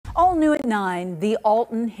All new at 9, the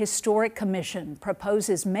Alton Historic Commission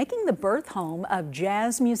proposes making the birth home of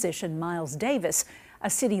jazz musician Miles Davis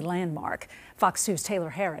a city landmark. Fox 2's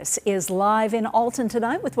Taylor Harris is live in Alton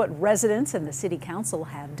tonight with what residents and the city council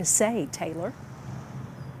have to say. Taylor.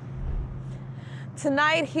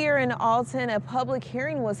 Tonight here in Alton, a public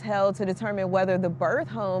hearing was held to determine whether the birth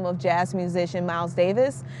home of jazz musician Miles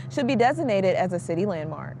Davis should be designated as a city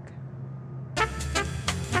landmark.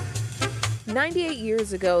 98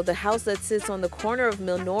 years ago, the house that sits on the corner of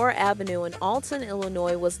Milnor Avenue in Alton,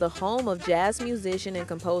 Illinois, was the home of jazz musician and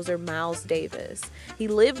composer Miles Davis. He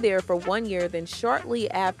lived there for 1 year, then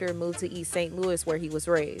shortly after moved to East St. Louis, where he was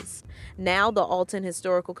raised. Now, the Alton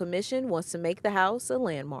Historical Commission wants to make the house a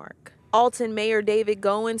landmark. Alton Mayor David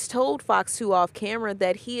Goins told Fox 2 off camera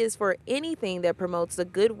that he is for anything that promotes the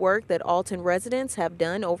good work that Alton residents have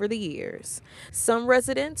done over the years. Some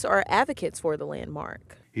residents are advocates for the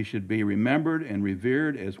landmark. He should be remembered and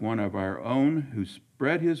revered as one of our own who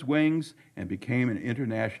spread his wings and became an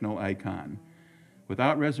international icon.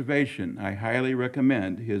 Without reservation, I highly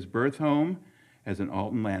recommend his birth home as an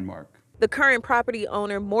Alton landmark. The current property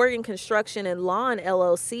owner, Morgan Construction and Lawn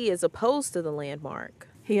LLC, is opposed to the landmark.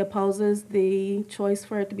 He opposes the choice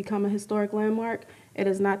for it to become a historic landmark. It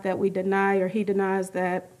is not that we deny or he denies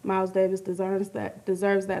that Miles Davis deserves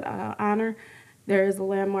that honor. There is a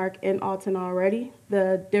landmark in Alton already.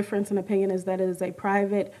 The difference in opinion is that it is a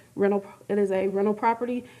private rental. It is a rental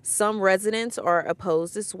property. Some residents are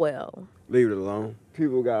opposed as well. Leave it alone.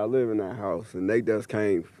 People gotta live in that house, and they just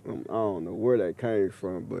came from, I don't know where they came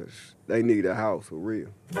from, but they need a house for real.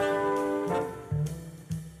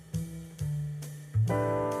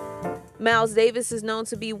 Miles Davis is known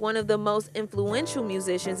to be one of the most influential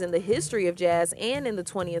musicians in the history of jazz and in the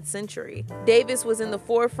 20th century. Davis was in the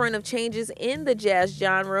forefront of changes in the jazz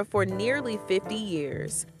genre for nearly 50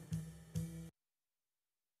 years.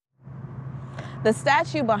 The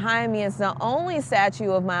statue behind me is the only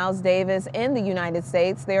statue of Miles Davis in the United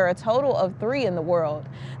States. There are a total of 3 in the world.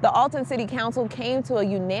 The Alton City Council came to a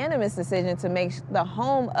unanimous decision to make the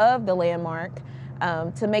home of the landmark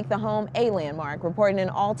a landmark. Reporting in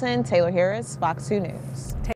Alton, Taylor Harris, Fox 2 News.